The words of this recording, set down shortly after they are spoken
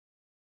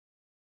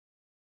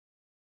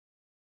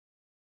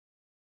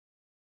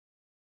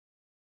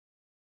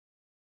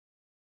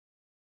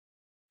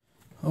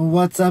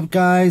What's up,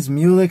 guys?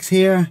 Millage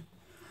here.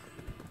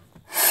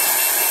 I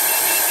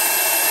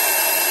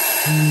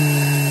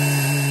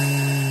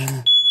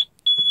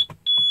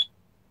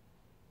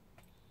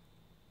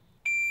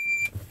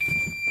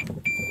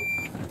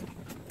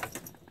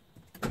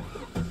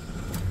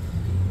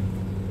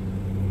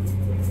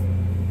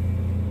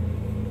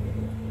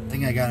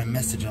think I got a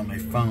message on my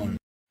phone.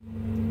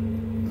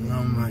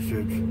 No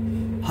message.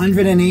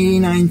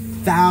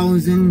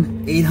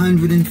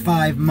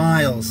 189,805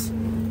 miles.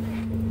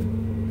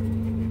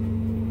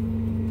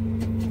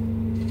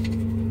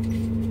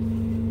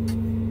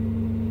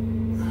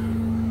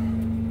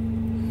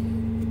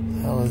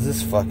 Hell is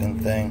this fucking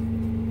thing?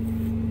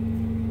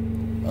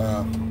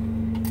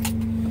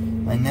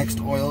 My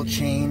next oil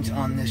change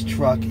on this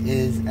truck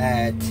is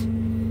at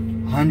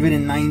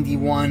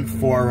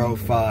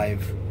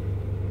 191,405.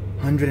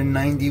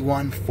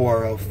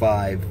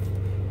 191,405.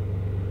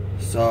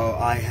 So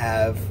I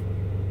have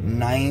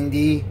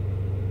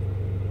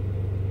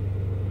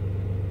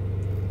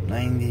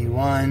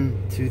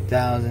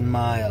 2,000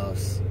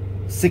 miles.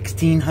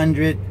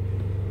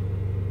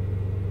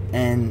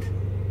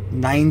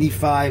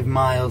 1,695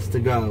 miles to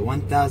go.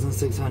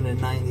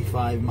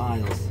 1,695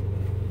 miles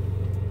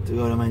to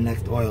go to my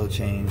next oil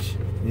change.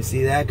 You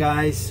see that,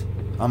 guys?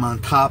 I'm on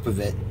top of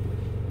it.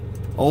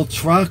 Old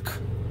truck,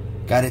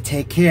 gotta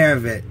take care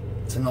of it.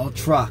 It's an old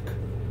truck.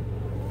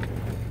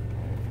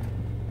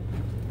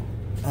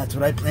 That's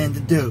what I plan to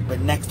do. But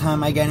next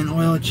time I get an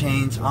oil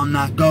change, I'm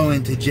not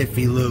going to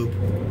Jiffy Lube.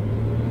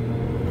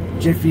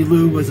 Jiffy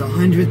Lube was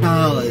 $100.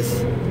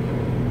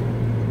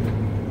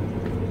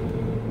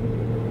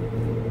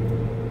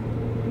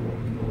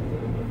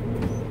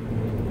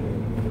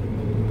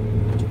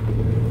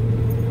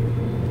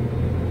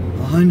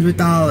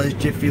 $100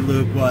 Jiffy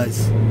Lube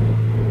was.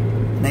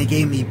 And they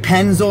gave me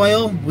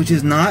Pennzoil, which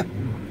is not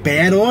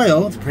bad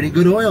oil. It's pretty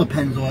good oil,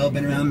 Pennzoil.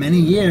 Been around many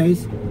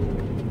years.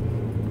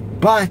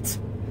 But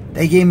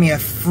they gave me a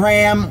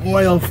Fram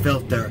oil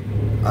filter.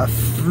 A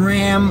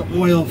Fram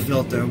oil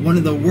filter. One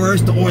of the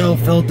worst oil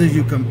filters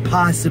you can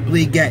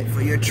possibly get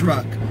for your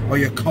truck or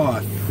your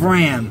car.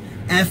 Fram.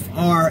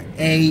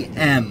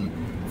 F-R-A-M.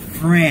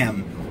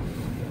 Fram.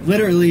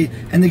 Literally,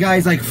 and the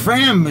guy's like,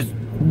 Fram was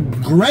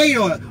great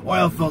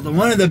oil filter.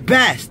 One of the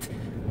best.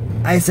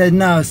 I said,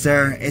 no,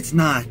 sir, it's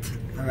not.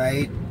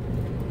 Alright?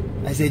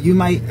 I said, you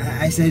might,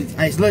 I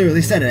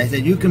literally said it. I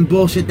said, you can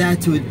bullshit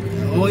that to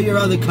all your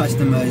other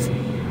customers,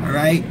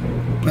 alright?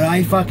 But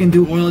I fucking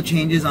do oil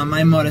changes on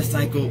my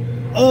motorcycle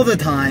all the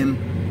time,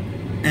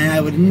 and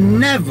I would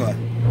never,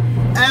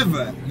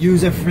 ever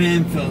use a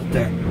Fram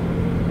filter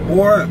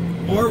or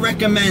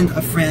recommend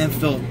a Fram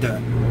filter.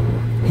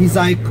 He's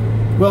like,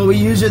 well, we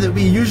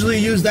usually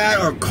use that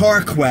or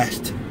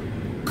CarQuest.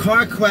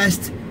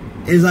 CarQuest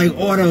is like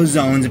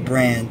AutoZone's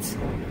brand.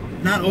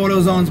 Not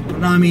AutoZone's,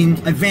 I mean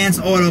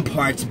Advanced Auto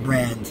Parts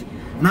brand.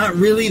 Not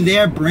really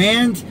their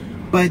brand,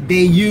 but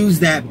they use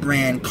that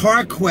brand.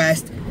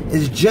 CarQuest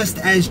is just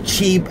as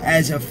cheap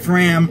as a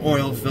Fram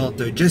oil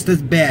filter. Just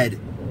as bad.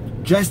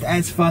 Just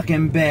as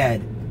fucking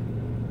bad.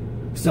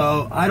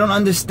 So I don't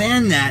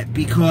understand that,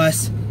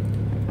 because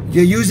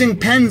you're using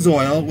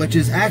Pennzoil, which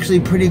is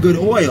actually pretty good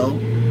oil,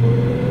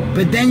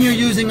 but then you're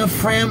using a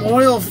Fram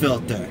oil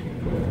filter.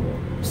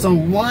 So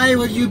why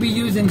would you be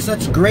using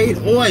such great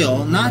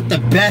oil, not the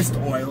best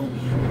oil,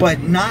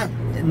 but not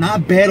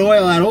bad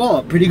oil at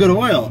all, pretty good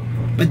oil,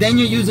 but then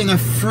you're using a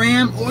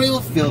Fram oil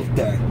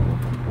filter?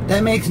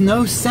 That makes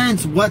no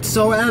sense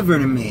whatsoever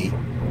to me.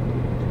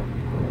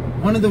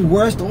 One of the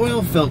worst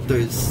oil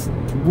filters.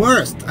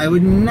 Worst. I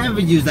would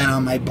never use that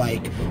on my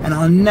bike, and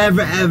I'll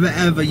never ever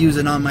ever use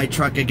it on my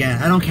truck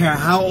again. I don't care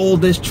how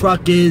old this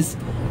truck is,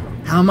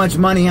 how much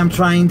money I'm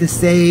trying to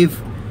save.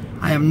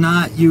 I am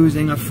not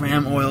using a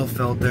Fram oil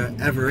filter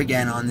ever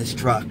again on this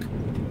truck.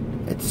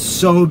 It's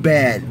so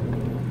bad.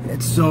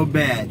 It's so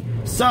bad.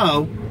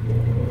 So,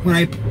 what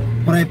I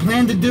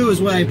plan to do is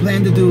what I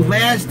planned to do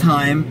last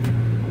time,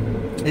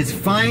 is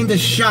find a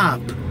shop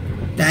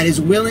that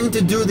is willing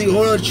to do the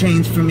oil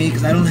change for me,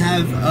 because I don't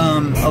have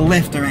a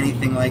lift or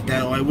anything like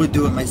that, or I would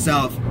do it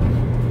myself.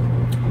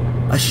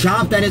 A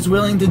shop that is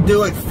willing to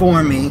do it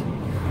for me,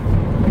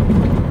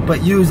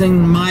 but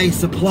using my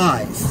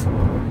supplies.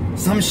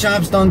 Some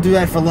shops don't do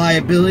that for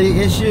liability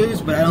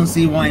issues, but I don't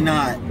see why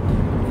not.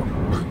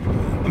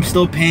 I'm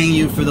still paying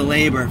you for the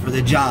labor, for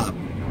the job.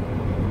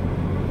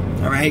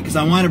 Alright, because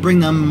I want to bring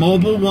them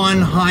Mobil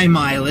 1 high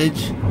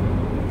mileage.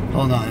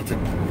 Hold on, is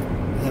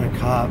that a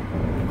cop?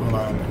 Hold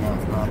on, no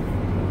it's not.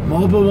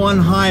 Mobil 1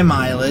 high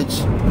mileage.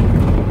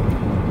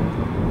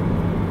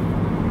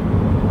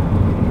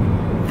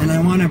 And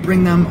I want to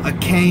bring them a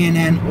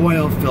K&N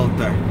oil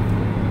filter.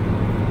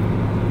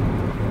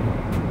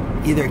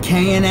 Either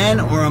K&N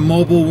or a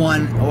Mobil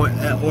 1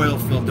 oil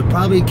filter.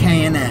 Probably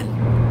K&N.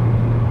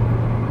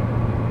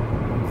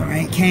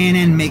 Alright,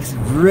 K&N makes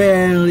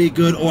really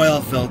good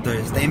oil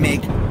filters. They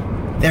make...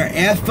 Their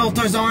air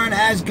filters aren't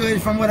as good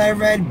from what I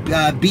read.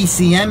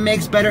 BCM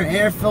makes better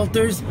air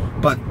filters.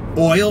 But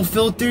oil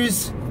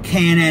filters,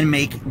 K&N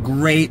make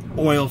great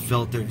oil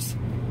filters.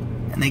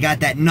 And And they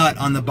got that nut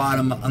on the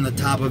bottom, on the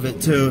top of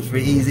it too, for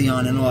easy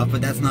on and off,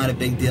 but that's not a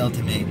big deal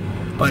to me.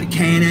 But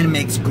K&N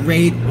makes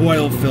great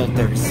oil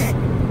filters.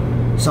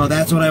 So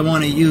that's what I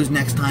want to use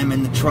next time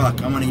in the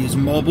truck. I want to use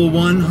Mobil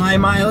 1 high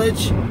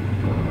mileage,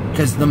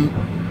 because the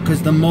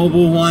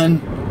Mobil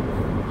 1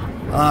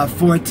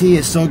 4T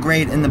is so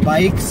great in the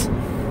bikes.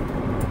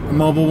 The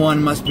Mobil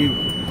 1 must be...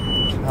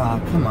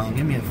 Oh, come on,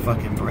 give me a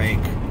fucking break.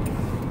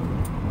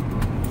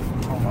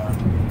 Hold on.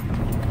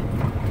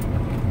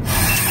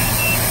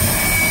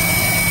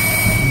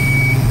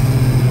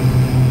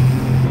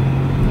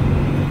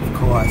 Of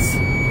course.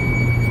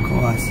 Of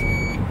course.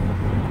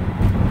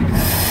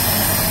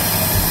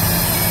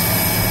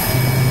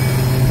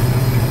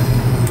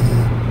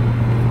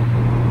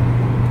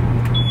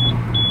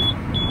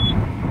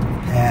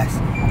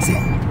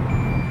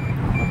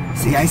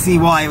 See, I see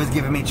why it was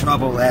giving me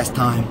trouble last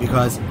time,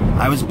 because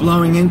I was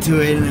blowing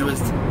into it and it was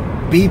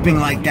beeping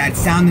like that,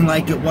 sounding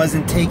like it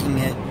wasn't taking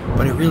it,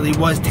 but it really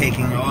was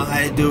taking it. All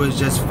I had to do was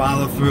just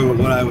follow through with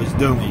what I was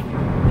doing.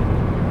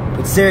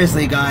 But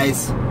seriously,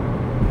 guys,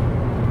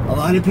 a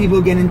lot of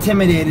people get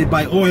intimidated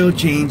by oil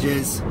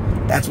changes.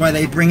 That's why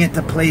they bring it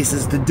to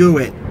places to do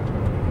it.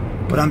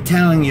 But I'm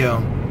telling you,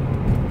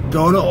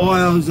 go to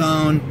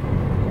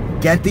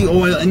AutoZone, get the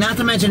oil, and not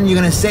to mention you're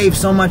gonna save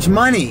so much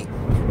money.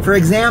 For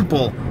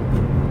example,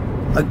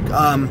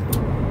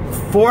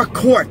 4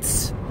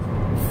 quarts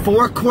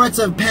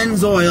of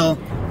Pennzoil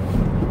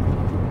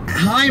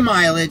high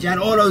mileage at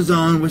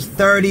AutoZone was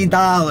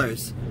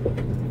 $30.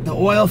 The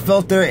oil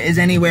filter is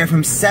anywhere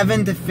from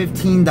 $7 to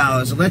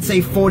 $15. So let's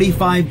say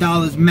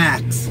 $45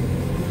 max.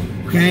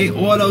 Okay,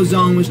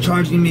 AutoZone was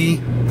charging me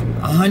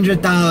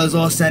 $100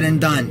 all said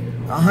and done.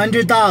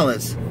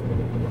 $100.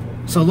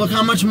 So look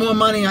how much more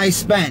money I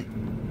spent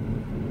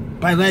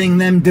by letting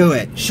them do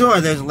it. Sure,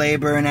 there's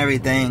labor and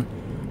everything,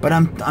 but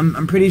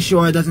I'm pretty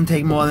sure it doesn't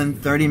take more than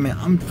 30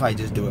 minutes. I'm probably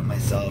just do it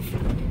myself.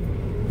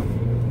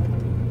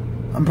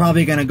 I'm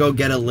probably gonna go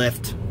get a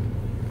lift.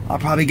 I'll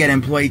probably get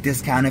employee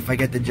discount if I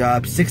get the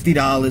job.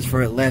 $60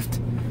 for a lift.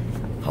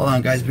 Hold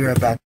on, guys, be right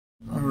back.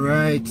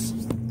 Alright,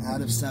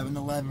 out of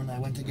 7-Eleven, I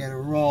went to get a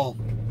roll.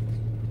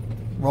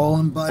 Roll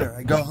and butter.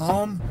 I go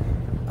home,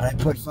 and I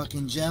put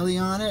fucking jelly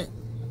on it.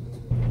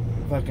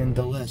 Fucking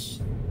delish.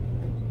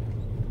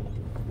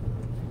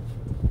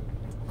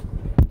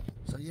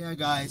 So yeah,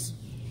 guys,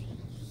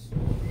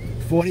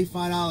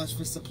 $45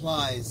 for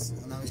supplies,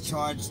 and I was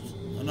charged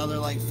another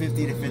like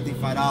 $50 to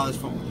 $55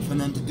 for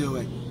them to do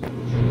it.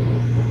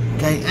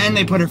 Okay, and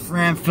they put a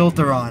Fram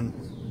filter on.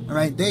 All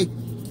right,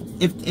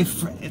 if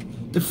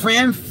the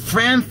Fram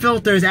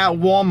filters at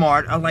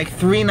Walmart are like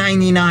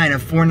 $3.99 or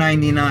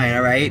 $4.99.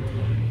 All right,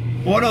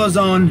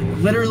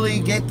 AutoZone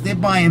literally they're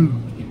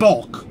buying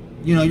bulk.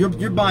 You know,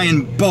 you're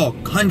buying bulk,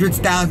 hundreds,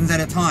 thousands at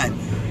a time.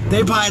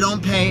 They probably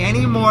don't pay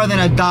any more than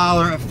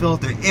 $1 a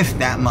filter, if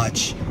that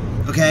much.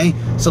 Okay,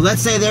 so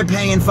let's say they're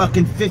paying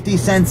fucking 50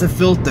 cents a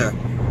filter.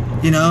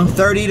 You know,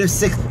 30 to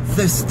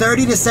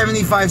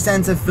 75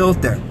 cents a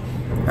filter.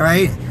 All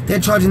right, they're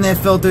charging their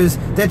filters.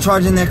 They're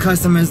charging their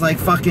customers like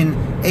fucking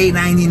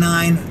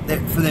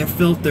 $8.99 for their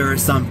filter or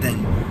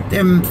something.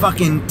 They're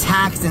fucking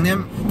taxed, and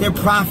they're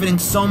profiting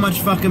so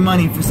much fucking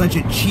money for such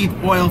a cheap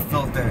oil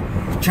filter.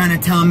 Trying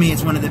to tell me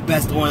it's one of the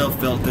best oil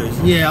filters.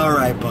 Yeah, all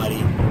right,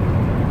 buddy.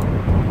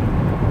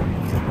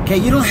 Okay,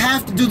 you don't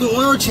have to do the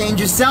oil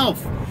change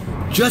yourself.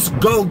 Just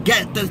go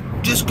get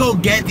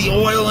the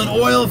oil and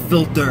oil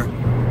filter,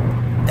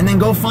 and then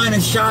go find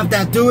a shop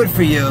that do it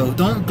for you.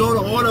 Don't go to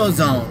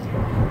AutoZone.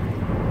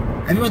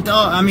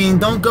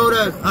 Don't go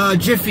to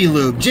Jiffy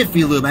Lube.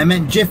 Jiffy Lube. I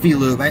meant Jiffy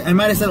Lube. I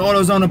might have said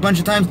AutoZone a bunch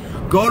of times.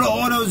 Go to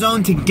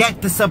AutoZone to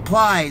get the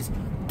supplies.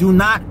 Do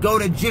not go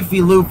to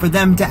Jiffy Lube for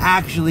them to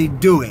actually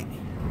do it.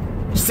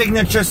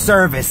 Signature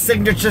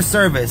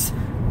service.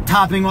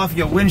 Topping off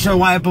your windshield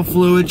wiper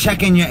fluid,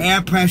 checking your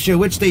air pressure,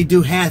 which they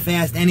do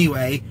half-assed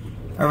anyway.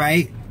 All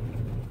right.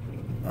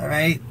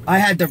 I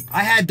had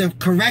the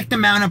correct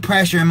amount of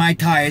pressure in my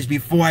tires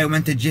before I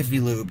went to Jiffy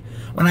Lube.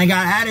 When I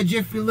got out of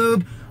Jiffy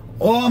Lube,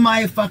 all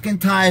my fucking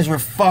tires were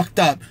fucked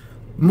up.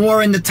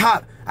 More in the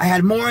top. I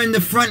had more in the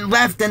front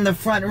left than the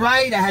front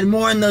right. I had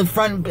more in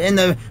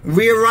the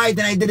rear right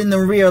than I did in the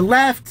rear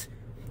left.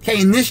 Okay,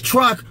 in this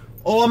truck,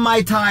 all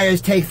my tires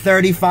take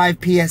 35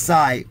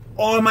 PSI.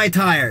 All my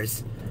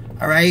tires.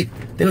 All right?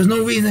 There was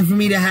no reason for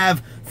me to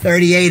have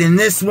 38 in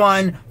this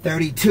one,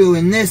 32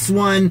 in this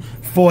one,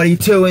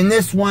 42 in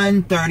this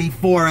one,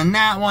 34 in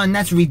that one.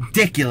 That's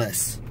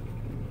ridiculous.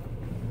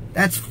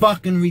 That's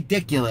fucking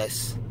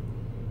ridiculous.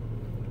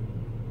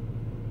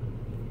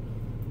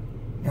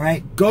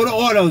 Alright, go to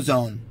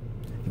AutoZone.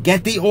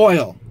 Get the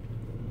oil.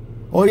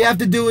 All you have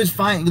to do is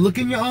look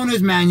in your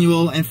owner's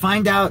manual and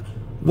find out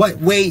what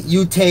weight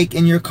you take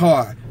in your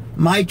car.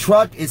 My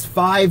truck is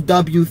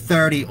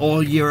 5W30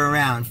 all year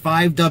around.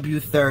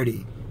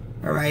 5W30.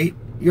 Alright?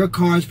 Your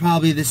car is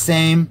probably the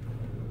same.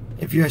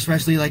 If you're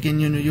especially like in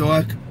New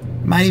York,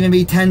 might even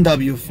be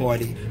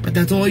 10W40. But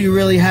that's all you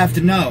really have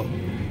to know.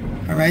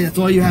 Alright? That's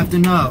all you have to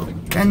know.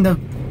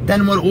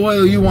 Then what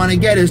oil you want to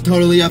get is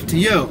totally up to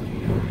you.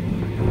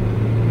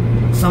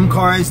 Some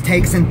cars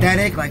take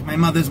synthetic, like my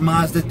mother's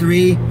Mazda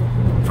 3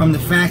 from the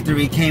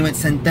factory came with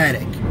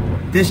synthetic.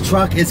 This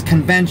truck is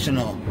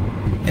conventional.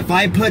 If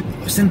I put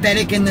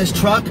synthetic in this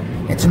truck,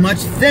 it's much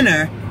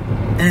thinner,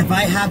 and if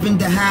I happen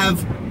to have,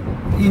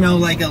 you know,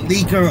 like a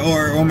leaker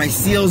or my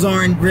seals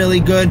aren't really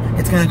good,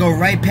 it's gonna go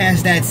right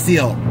past that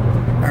seal.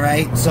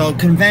 Alright, so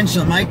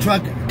conventional, my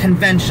truck,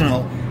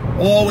 conventional.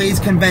 Always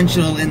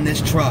conventional in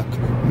this truck.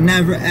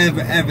 Never,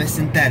 ever, ever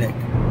synthetic.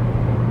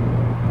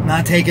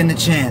 Not taking the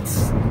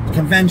chance.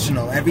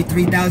 Conventional. Every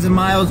 3,000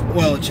 miles,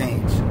 oil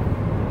change.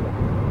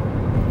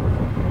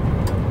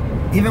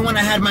 Even when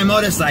I had my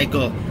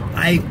motorcycle,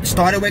 I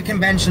started with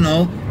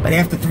conventional, but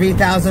after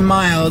 3,000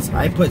 miles,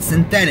 I put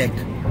synthetic.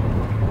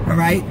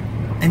 Alright?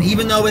 And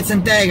even though it's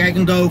synthetic, I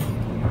can go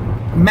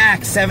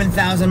max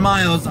 7,000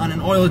 miles on an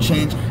oil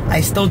change.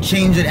 I still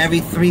change it every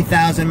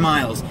 3,000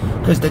 miles.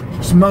 Because the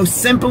most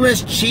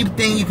simplest, cheap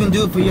thing you can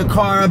do for your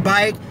car or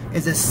bike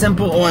is a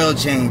simple oil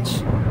change.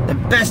 The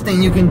best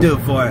thing you can do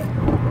for it.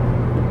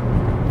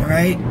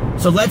 Alright?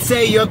 So let's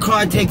say your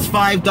car takes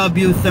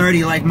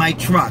 5W30 like my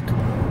truck.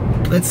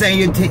 Let's say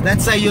you're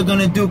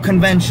gonna do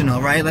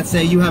conventional, right? Let's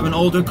say you have an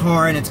older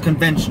car and it's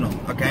conventional,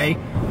 okay?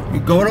 You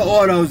go to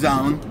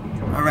AutoZone,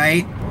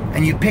 alright?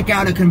 And you pick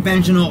out a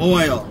conventional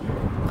oil.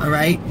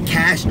 Alright,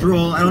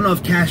 Castrol, I don't know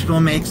if Castrol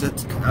makes a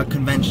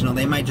conventional,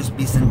 they might just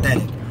be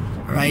synthetic.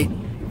 Alright,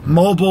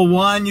 Mobil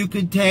 1 you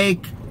could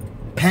take,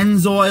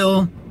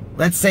 Pennzoil,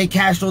 let's say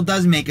Castrol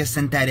does make a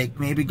synthetic,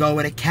 maybe go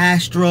with a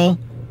Castrol,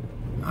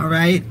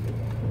 alright?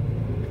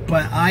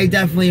 But I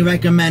definitely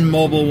recommend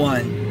Mobil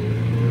 1.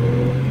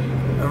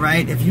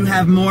 Alright, if you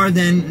have more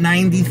than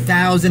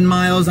 90,000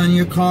 miles on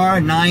your car,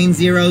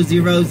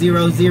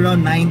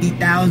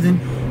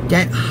 90,000,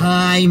 get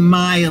high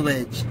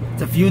mileage.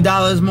 It's a few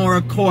dollars more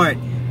a quart,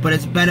 but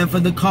it's better for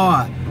the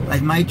car.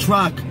 Like my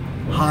truck,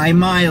 high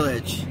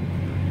mileage.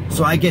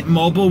 So I get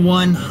Mobil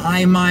 1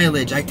 high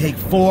mileage. I take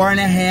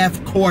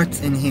 4.5 quarts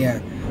in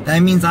here.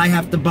 That means I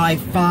have to buy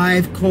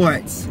 5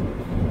 quarts.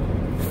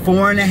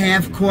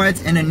 4.5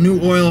 quarts and a new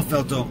oil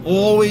filter.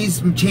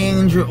 Always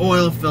change your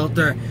oil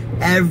filter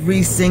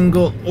every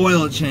single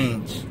oil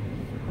change.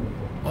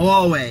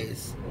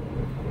 Always.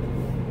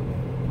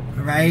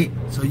 Alright?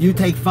 So you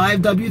take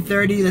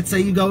 5W30, let's say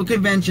you go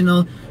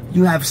conventional.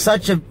 You have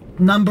such a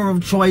number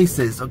of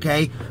choices,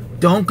 okay?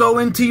 Don't go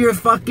into your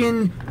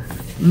fucking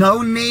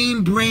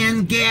no-name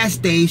brand gas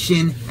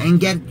station and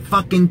get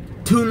fucking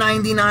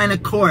 $2.99 a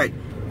quart.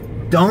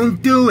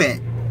 Don't do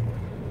it.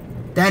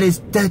 That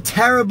is the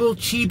terrible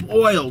cheap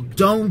oil.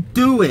 Don't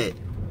do it.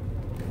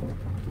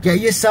 Get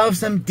yourself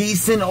some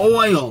decent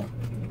oil.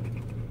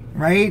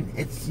 Right?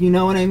 It's, you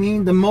know what I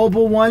mean? The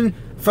Mobil 1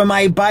 for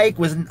my bike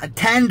was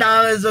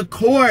 $10 a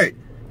quart.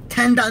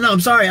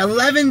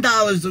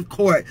 $11 a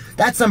quart.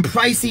 That's some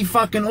pricey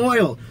fucking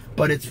oil.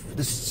 But it's,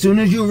 as soon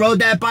as you rode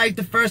that bike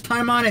the first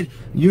time on it,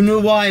 you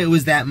knew why it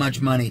was that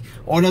much money.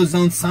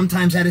 AutoZone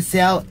sometimes had a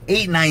sale,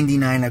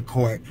 $8.99 a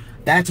quart.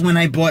 That's when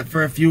I bought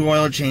for a few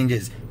oil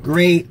changes.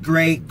 Great,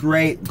 great,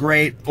 great,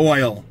 great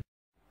oil.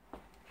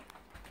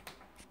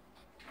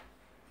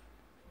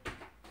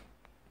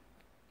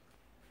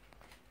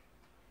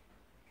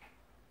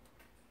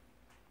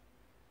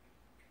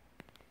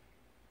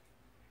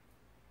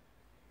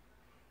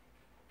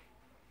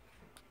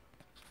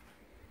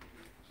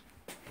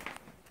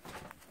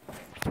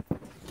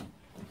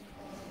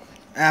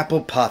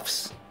 Apple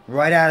Puffs,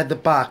 right out of the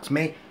box,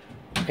 mate.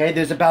 Okay,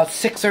 there's about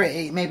 6 or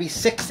 8, maybe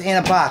 6 in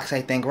a box,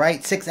 I think,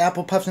 right? 6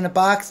 Apple Puffs in a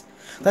box.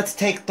 Let's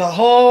take the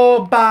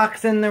whole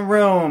box in the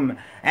room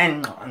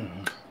and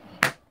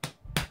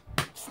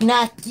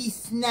snacky,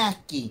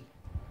 snacky.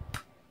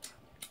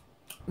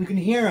 We can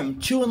hear him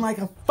chewing like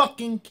a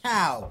fucking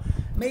cow.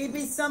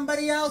 Maybe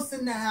somebody else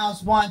in the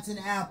house wants an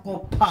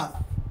Apple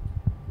Puff.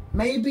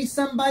 Maybe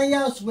somebody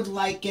else would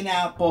like an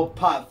Apple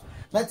Puff.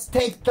 Let's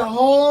take the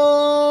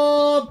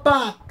whole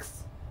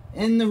box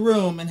in the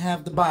room and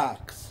have the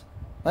box.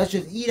 Let's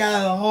just eat out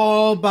of the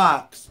whole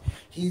box.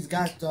 He's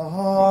got the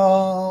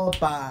whole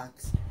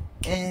box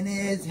in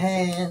his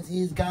hands.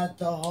 He's got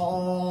the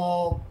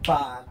whole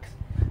box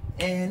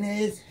in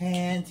his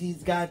hands.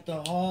 He's got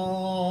the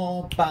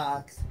whole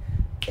box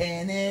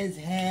in his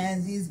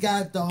hands. He's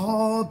got the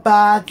whole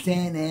box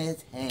in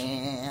his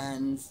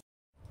hands.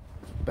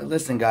 But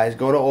listen, guys,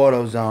 go to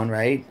AutoZone,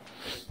 right?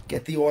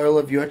 Get the oil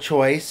of your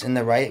choice in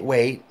the right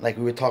weight, like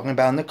we were talking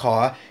about in the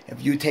car.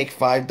 If you take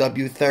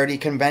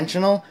 5W30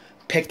 conventional,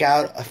 pick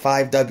out a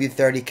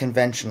 5W30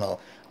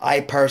 conventional. I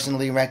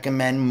personally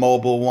recommend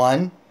Mobil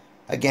 1.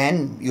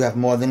 Again, you have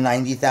more than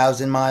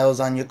 90,000 miles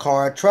on your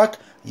car or truck,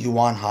 you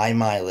want high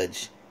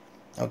mileage.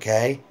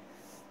 Okay?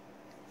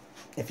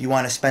 If you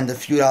want to spend a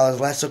few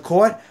dollars less a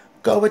quart,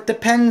 go with the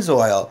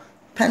Pennzoil.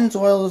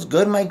 Pennzoil is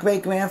good. My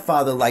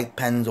great-grandfather liked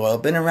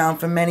Pennzoil. Been around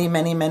for many,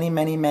 many, many,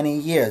 many, many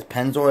years.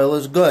 Pennzoil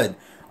is good.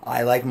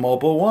 I like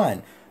Mobil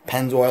 1.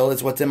 Pennzoil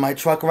is what's in my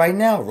truck right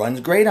now. Runs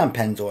great on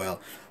Pennzoil.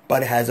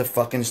 But it has a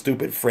fucking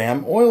stupid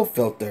Fram oil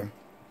filter.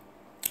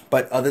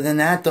 But other than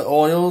that, the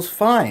oil's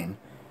fine.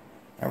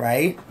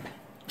 Alright?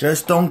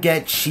 Just don't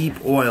get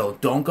cheap oil.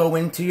 Don't go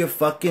into your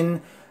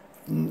fucking,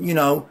 you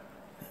know,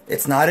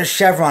 it's not a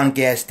Chevron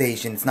gas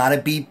station. It's not a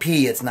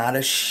BP. It's not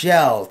a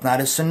Shell. It's not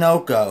a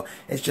Sunoco.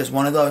 It's just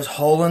one of those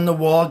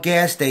hole-in-the-wall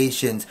gas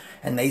stations.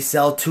 And they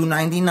sell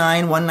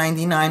 $2.99,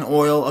 $1.99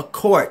 oil a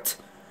quart.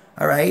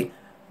 All right?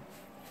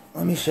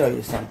 Let me show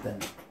you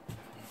something.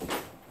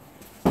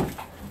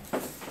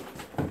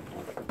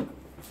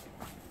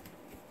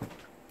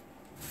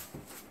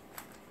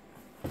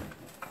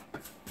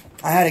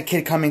 I had a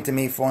kid coming to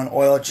me for an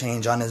oil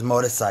change on his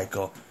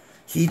motorcycle.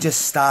 He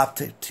just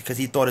stopped because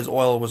he thought his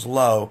oil was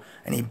low,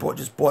 and he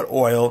just bought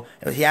oil.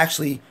 He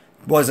actually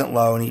wasn't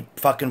low, and he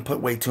fucking put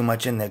way too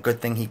much in there.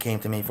 Good thing he came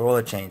to me for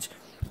oil change.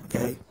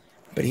 Okay?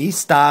 But he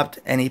stopped,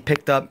 and he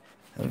picked up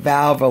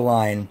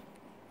Valvoline.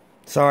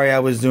 Sorry, I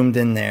was zoomed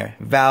in there.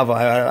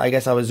 I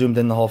guess I was zoomed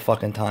in the whole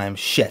fucking time.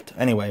 Shit.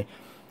 Anyway,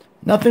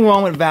 nothing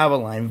wrong with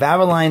Valvoline.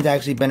 Valvoline's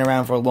actually been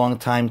around for a long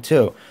time,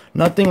 too.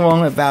 Nothing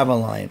wrong with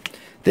Valvoline.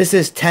 This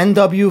is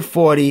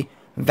 10W40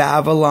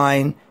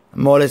 Valvoline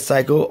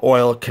motorcycle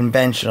oil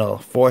conventional,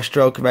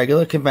 4-stroke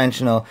regular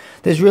conventional.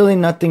 There's really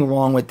nothing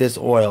wrong with this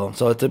oil,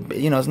 so it's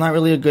it's not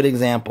really a good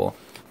example.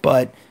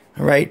 But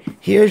right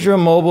here's your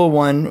Mobil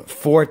 1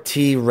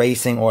 4T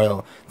racing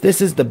oil.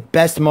 This is the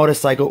best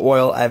motorcycle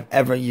oil I've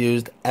ever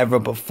used ever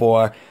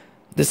before.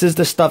 This is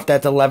the stuff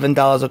that's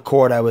 $11 a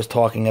quart I was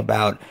talking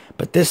about.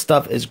 But this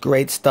stuff is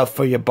great stuff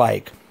for your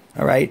bike.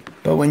 All right,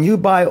 but when you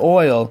buy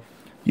oil,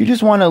 you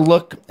just want to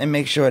look and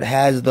make sure it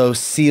has those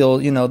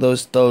seals, you want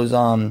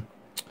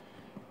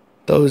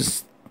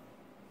to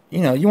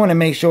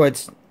make sure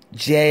it's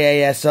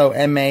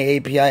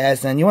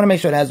JASOMAAPISN. You want to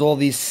make sure it has all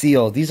these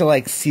seals. These are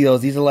like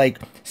seals. These are like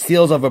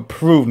seals of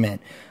approval.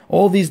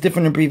 All these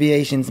different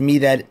abbreviations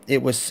mean that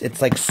it's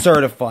like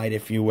certified,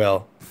 if you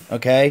will.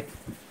 Okay?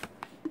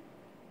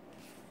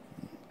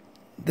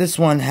 This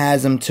one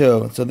has them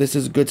too. So this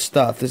is good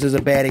stuff. This is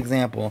a bad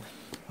example.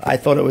 I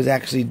thought it was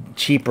actually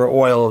cheaper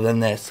oil than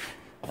this.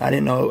 I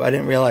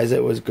didn't realize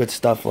it was good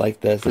stuff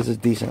like this. This is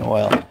decent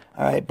oil.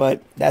 Alright,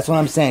 but that's what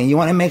I'm saying. You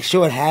want to make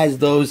sure it has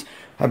those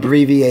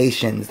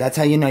abbreviations. That's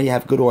how you know you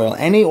have good oil.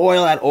 Any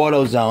oil at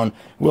AutoZone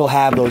will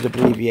have those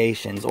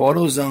abbreviations.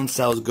 AutoZone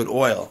sells good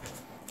oil.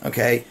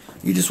 Okay?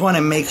 You just want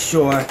to make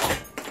sure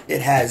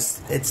it has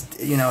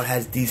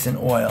decent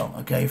oil.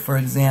 Okay? For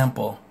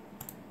example,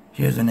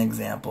 here's an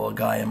example. A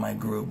guy in my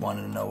group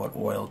wanted to know what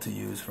oil to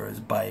use for his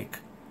bike.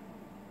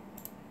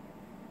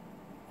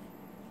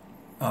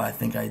 Oh, I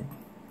think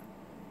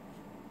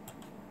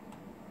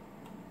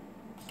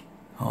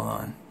hold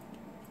on.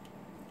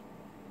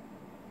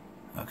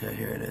 Okay,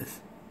 here it is.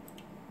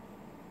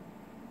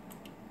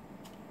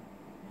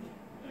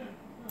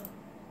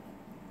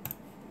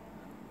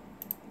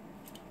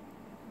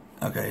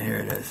 Okay, here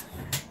it is.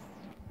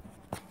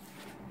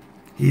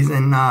 He's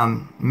in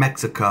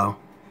Mexico.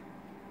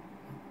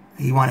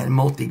 He wanted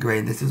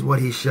multi-grade. This is what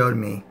he showed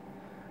me.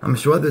 I'm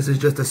sure this is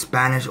just a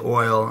Spanish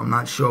oil. I'm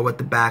not sure what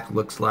the back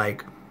looks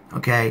like.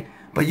 Okay?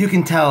 But you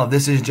can tell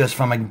this is just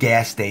from a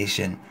gas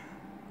station.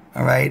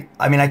 Alright?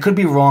 I mean, I could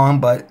be wrong,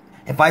 but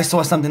if I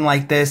saw something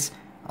like this,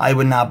 I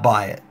would not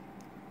buy it.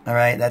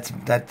 Alright?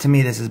 To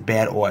me, this is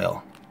bad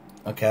oil.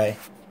 Okay?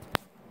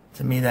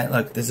 To me,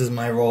 look, this is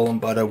my rolling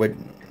butter with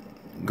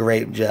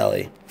grape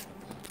jelly.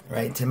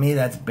 Right? To me,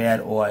 that's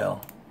bad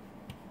oil.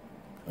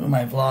 Oh,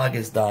 my vlog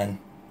is done.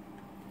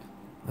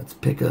 Let's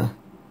pick a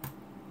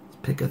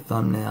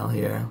thumbnail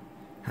here.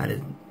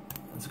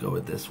 Let's go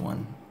with this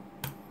one.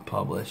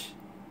 Publish.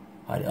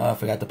 I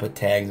forgot to put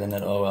tags in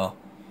it. Oh well.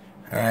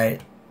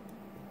 Alright.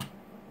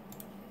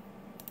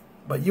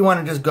 But you want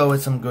to just go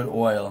with some good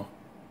oil.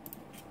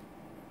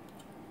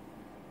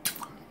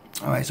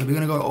 Alright, so we're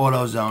going to go to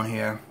AutoZone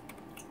here.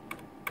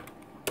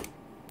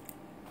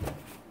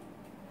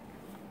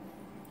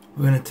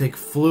 We're going to take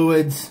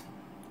fluids,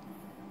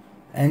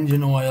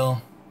 engine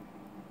oil.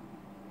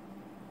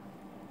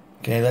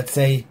 Okay, let's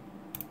say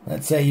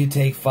you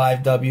take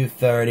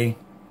 5W30.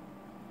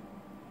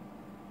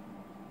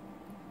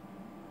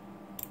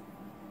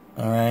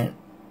 Alright.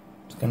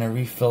 Just going to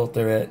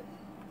refilter it.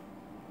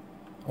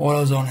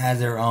 AutoZone has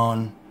their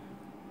own.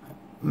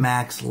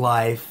 Max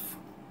Life.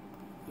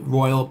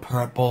 Royal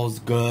Purple's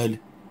good.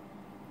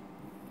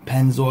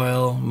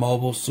 Pennzoil,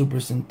 Mobil Super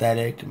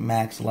Synthetic,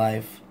 Max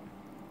Life.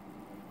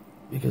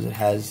 Because it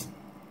has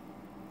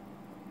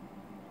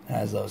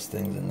those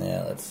things in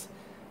there. Let's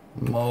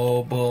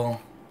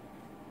Mobil.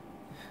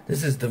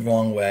 This is the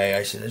wrong way.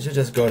 I should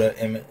just go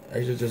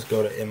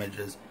to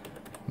images.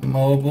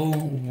 Mobil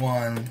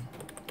 1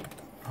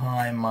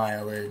 high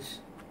mileage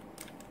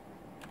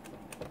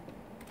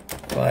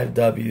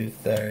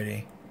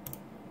 5W30.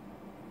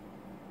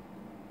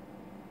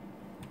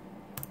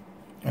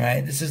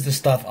 Alright, this is the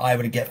stuff I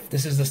would get.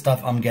 This is the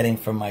stuff I'm getting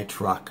from my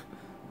truck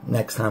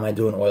next time I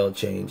do an oil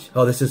change.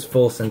 Oh, this is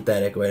full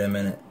synthetic. Wait a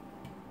minute.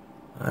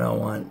 I don't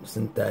want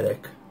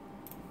synthetic.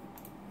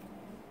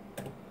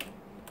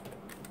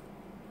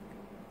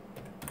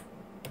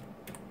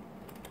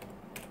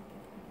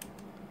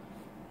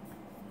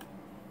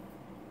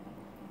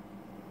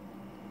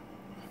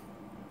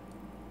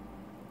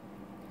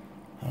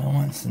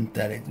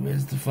 Synthetic.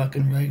 Where's the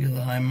fucking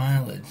regular high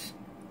mileage?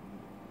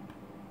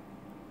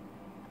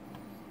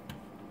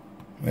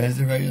 Where's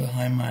the regular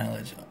high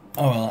mileage?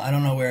 Oh, well, I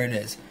don't know where it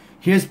is.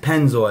 Here's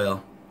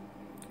Pennzoil.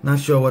 Not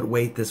sure what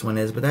weight this one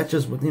is, but that's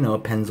just, you know,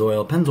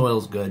 Pennzoil.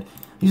 Pennzoil's good.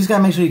 You just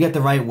gotta make sure you get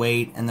the right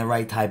weight and the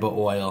right type of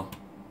oil.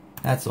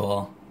 That's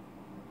all.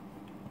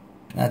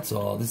 That's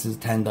all. This is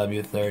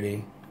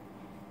 10W30.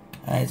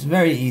 Alright, it's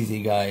very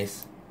easy,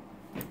 guys.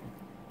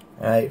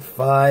 Alright,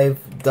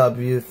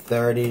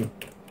 5W30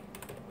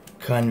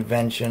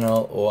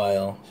 conventional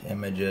oil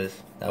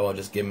images. That will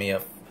just give me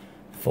a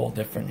full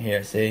different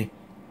here, see?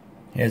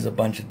 Here's a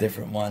bunch of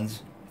different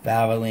ones.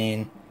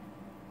 Valvoline.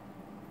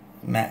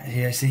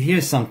 Here, see,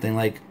 here's something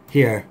like,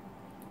 here.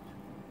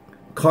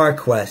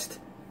 CarQuest.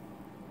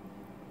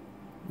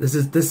 This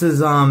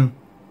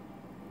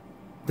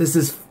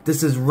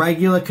is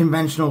regular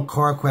conventional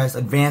CarQuest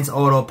Advanced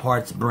Auto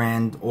Parts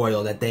brand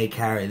oil that they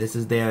carry. This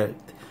is their,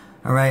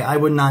 alright, I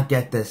would not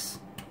get this.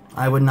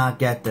 I would not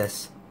get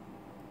this.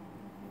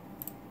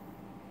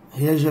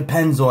 Here's your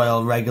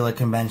Pennzoil regular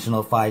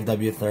conventional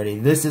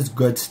 5W30. This is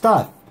good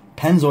stuff.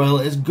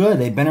 Pennzoil is good.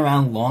 They've been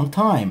around a long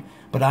time.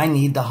 But I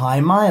need the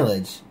high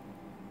mileage.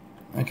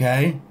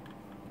 Okay?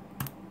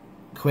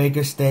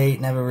 Quaker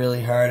State, never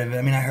really heard of it.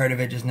 I mean, I heard of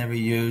it, just never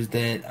used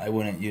it. I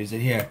wouldn't use it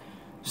here.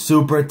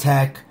 Super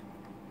Tech.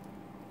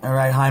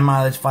 Alright, high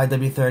mileage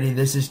 5W30.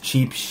 This is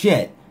cheap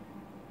shit.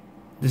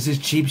 This is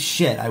cheap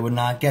shit. I would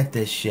not get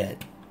this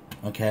shit.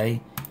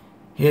 Okay?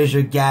 Here's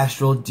your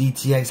Castrol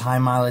GTX high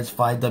mileage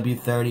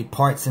 5W30.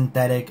 Part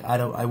synthetic.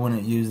 I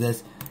wouldn't use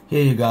this.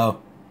 Here you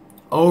go.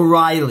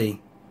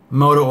 O'Reilly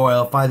motor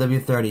oil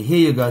 5W30. Here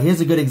you go. Here's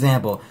a good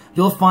example.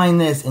 You'll find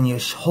this in your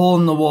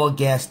hole-in-the-wall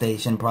gas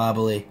station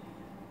probably.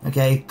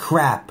 Okay?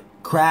 Crap.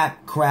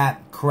 Crap,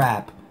 crap,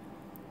 crap.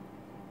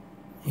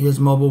 Here's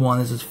Mobil 1.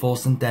 This is full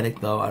synthetic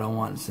though. I don't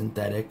want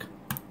synthetic.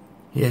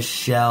 Here's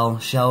Shell.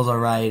 Shell's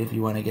alright if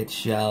you want to get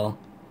Shell.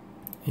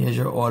 Here's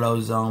your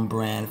AutoZone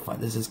brand.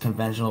 This is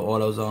conventional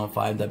AutoZone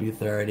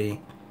 5W30.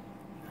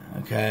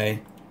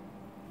 Okay?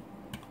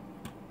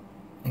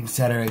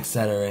 Etc,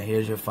 etc.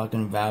 Here's your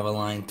fucking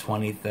Valvoline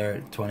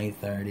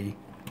 2030.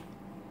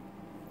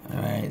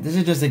 Alright, this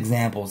is just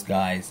examples,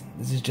 guys.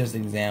 This is just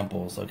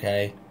examples,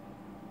 okay?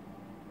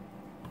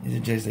 These are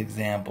just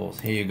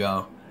examples. Here you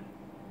go.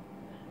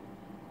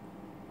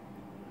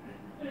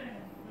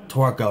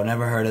 Torco,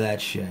 never heard of that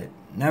shit.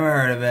 Never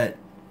heard of it.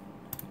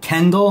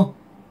 Kendall?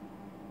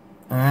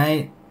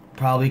 Alright?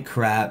 Probably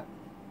crap.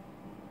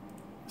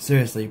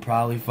 Seriously,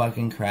 probably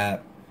fucking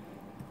crap.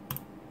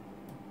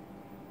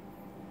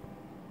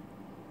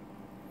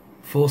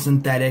 Full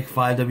synthetic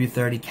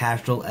 5W30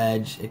 Castrol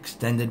Edge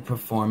extended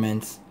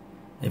performance.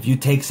 If you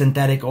take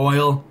synthetic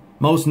oil,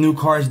 most new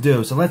cars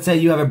do. So let's say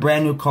you have a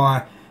brand new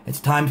car, it's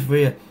time for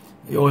your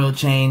oil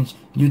change.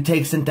 You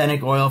take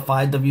synthetic oil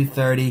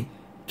 5W30.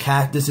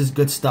 This is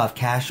good stuff.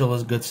 Castrol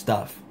is good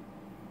stuff.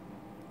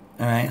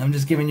 Alright, I'm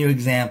just giving you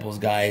examples,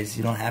 guys.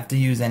 You don't have to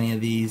use any of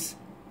these.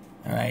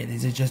 Alright,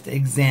 these are just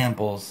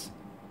examples.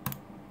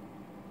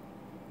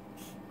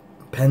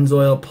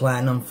 Pennzoil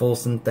Platinum Full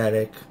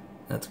Synthetic.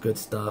 That's good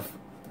stuff.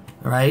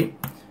 Alright?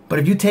 But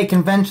if you take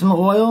conventional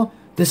oil,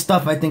 this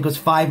stuff I think was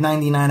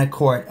 $5.99 a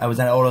quart. I was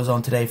at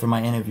AutoZone today for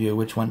my interview,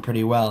 which went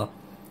pretty well.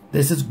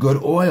 This is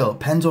good oil.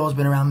 Pennzoil's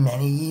been around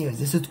many years.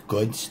 This is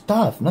good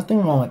stuff.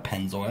 Nothing wrong with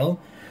Pennzoil.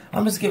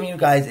 I'm just giving you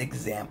guys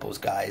examples,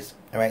 guys.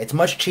 Alright? It's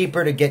much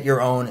cheaper to get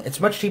your own. It's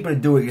much cheaper to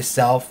do it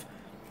yourself.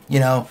 You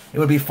know, it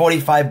would be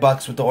 45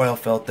 bucks with the oil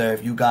filter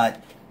if you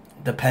got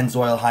the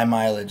Pennzoil high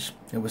mileage.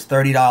 It was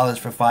 $30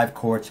 for 5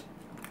 quarts.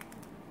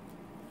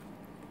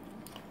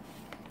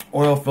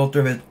 Oil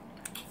filter is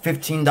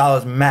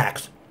 $15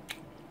 max.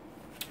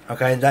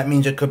 Okay, that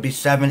means it could be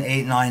 $7,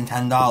 $8, $9,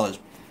 $10.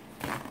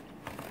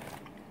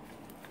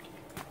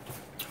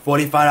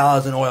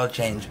 $45 in oil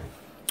change.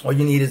 All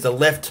you need is a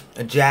lift,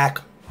 a jack,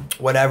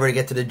 whatever to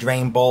get to the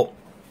drain bolt.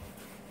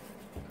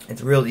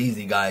 It's real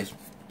easy, guys.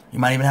 You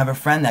might even have a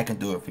friend that can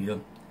do it for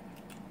you.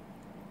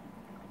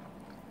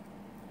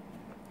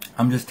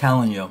 I'm just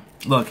telling you.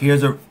 Look,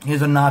 here's a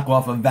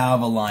knockoff of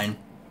Valvoline.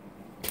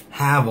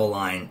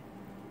 Havoline.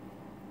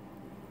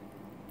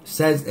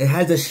 Says it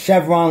has a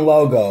Chevron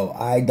logo.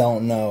 I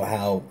don't know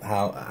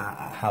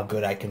how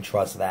good I can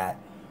trust that.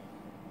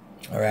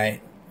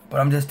 Alright? But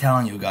I'm just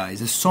telling you guys,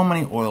 there's so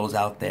many oils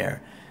out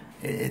there.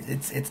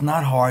 It's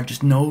not hard.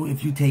 Just know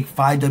if you take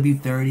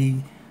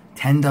 5W30,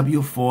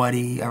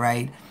 10W40,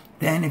 alright?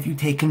 Then if you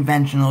take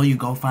conventional, you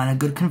go find a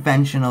good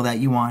conventional that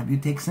you want. If you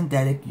take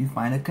synthetic, you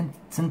find a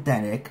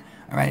synthetic.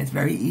 Alright? It's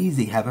very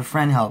easy. Have a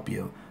friend help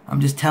you.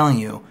 I'm just telling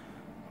you.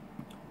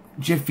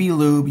 Jiffy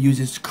Lube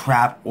uses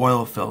crap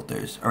oil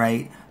filters,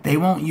 alright? They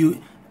won't use...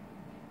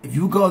 If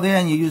you go there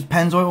and you use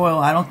Pennzoil oil,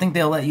 I don't think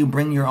they'll let you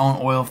bring your own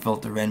oil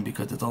filter in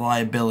because it's a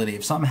liability.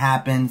 If something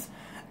happens,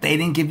 they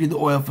didn't give you the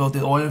oil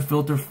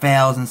filter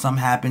fails and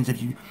something happens.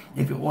 If your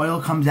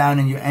oil comes out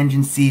and your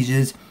engine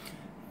seizes,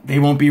 they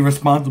won't be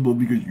responsible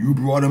because you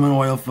brought them an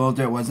oil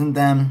filter. It wasn't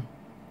them.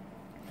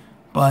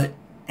 But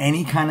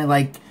any kind of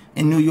like...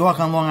 In New York,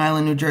 on Long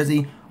Island, New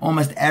Jersey,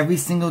 almost every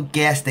single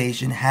gas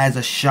station has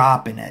a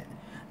shop in it.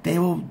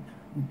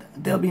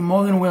 They'll be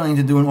more than willing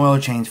to do an oil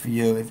change for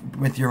you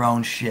with your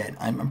own shit.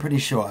 I'm pretty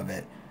sure of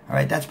it.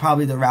 Alright, that's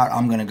probably the route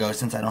I'm going to go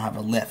since I don't have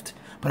a lift.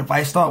 But if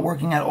I start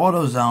working at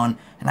AutoZone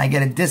and I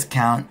get a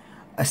discount,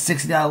 a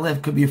 $60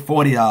 lift could be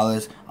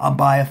 $40. I'll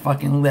buy a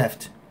fucking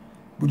lift.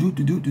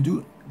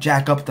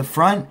 Jack up the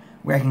front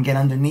where I can get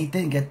underneath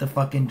it, get the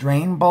fucking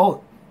drain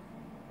bolt.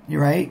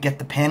 You're right, get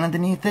the pan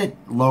underneath it,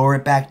 lower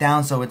it back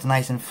down so it's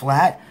nice and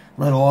flat.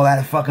 Let all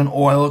that fucking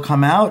oil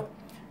come out.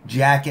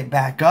 Jack it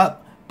back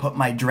up. Put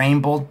my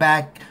drain bolt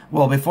back.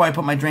 Well, before I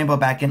put my drain bolt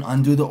back in,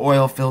 undo the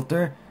oil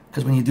filter.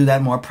 Because when you do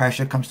that, more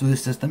pressure comes through the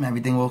system.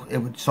 It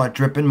would start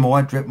dripping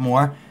more, drip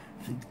more.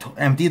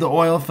 Empty the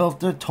oil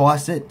filter,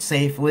 toss it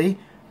safely.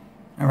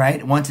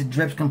 Alright, once it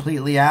drips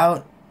completely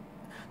out,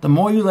 the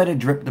more you let it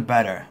drip, the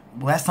better.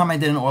 Last time I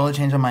did an oil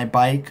change on my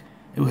bike,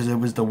 it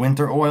was the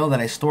winter oil that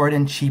I stored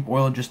in, cheap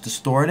oil just to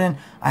store it in.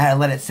 I had to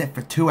let it sit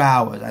for 2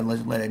 hours. I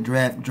let it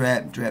drip,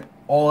 drip, drip,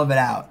 all of it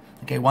out.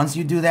 Okay, once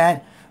you do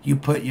that, you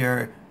put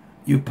your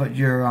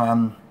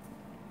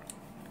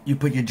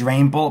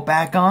drain bolt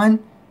back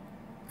on.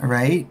 All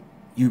right,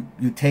 you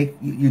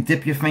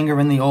dip your finger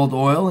in the old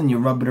oil and you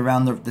rub it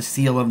around the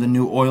seal of the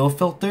new oil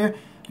filter.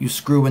 You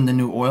screw in the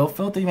new oil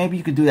filter. Maybe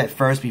you could do that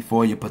first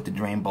before you put the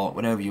drain bolt.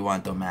 Whatever you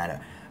want, don't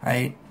matter. All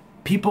right.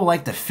 People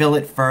like to fill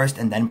it first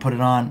and then put it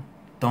on.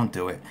 Don't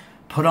do it.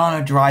 Put on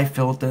a dry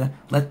filter.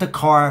 Let the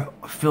car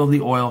fill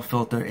the oil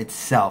filter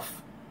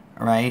itself.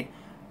 All right.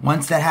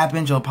 Once that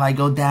happens, you'll probably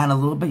go down a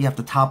little bit. You have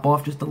to top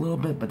off just a little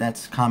bit, but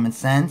that's common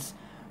sense.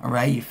 All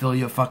right. You fill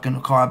your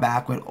fucking car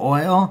back with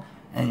oil,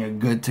 and you're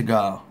good to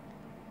go.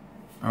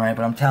 All right.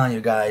 But I'm telling you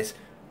guys,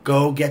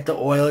 go get the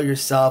oil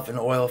yourself, an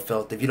oil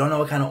filter. If you don't know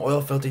what kind of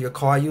oil filter your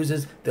car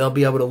uses, they'll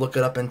be able to look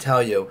it up and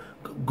tell you.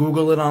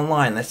 Google it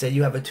online. Let's say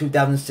you have a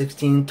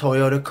 2016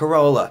 Toyota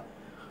Corolla.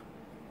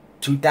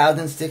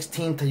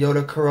 2016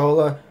 Toyota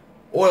Corolla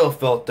oil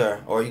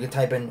filter. Or you can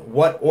type in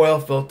what oil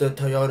filter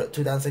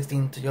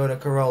 2016 Toyota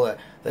Corolla.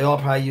 They all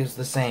probably use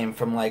the same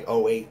from like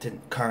 08 to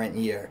current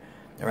year.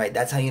 Alright,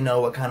 that's how you know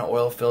what kind of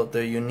oil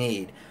filter you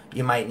need.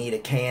 You might need a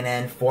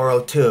K&N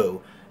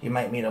 402. You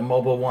might need a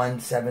Mobil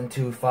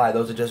 1725.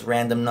 Those are just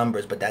random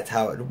numbers, but that's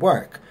how it would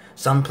work.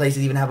 Some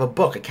places even have a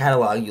book, a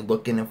catalog. You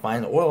look in and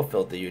find the oil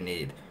filter you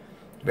need.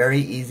 Very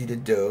easy to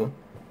do.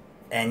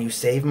 And you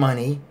save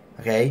money,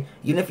 okay?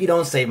 Even if you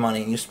don't save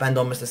money and you spend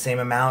almost the same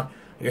amount,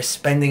 you're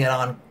spending it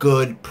on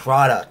good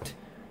product,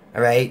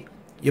 alright?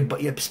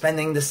 You're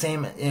spending the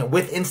same,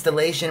 with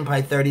installation,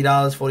 probably $30,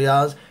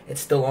 $40.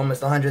 It's still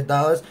almost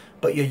 $100,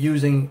 but you're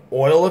using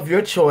oil of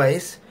your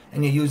choice,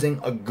 and you're using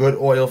a good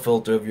oil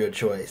filter of your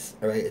choice,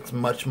 alright? It's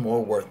much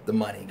more worth the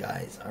money,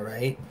 guys,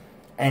 alright?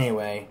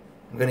 Anyway,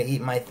 I'm going to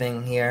eat my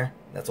thing here.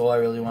 That's all I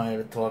really wanted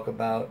to talk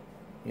about,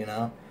 you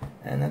know?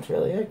 And that's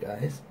really it,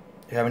 guys.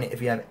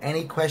 If you have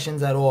any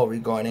questions at all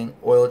regarding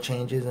oil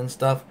changes and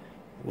stuff,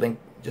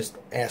 just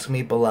ask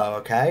me below,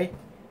 okay?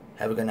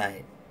 Have a good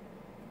night.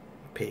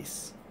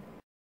 Peace.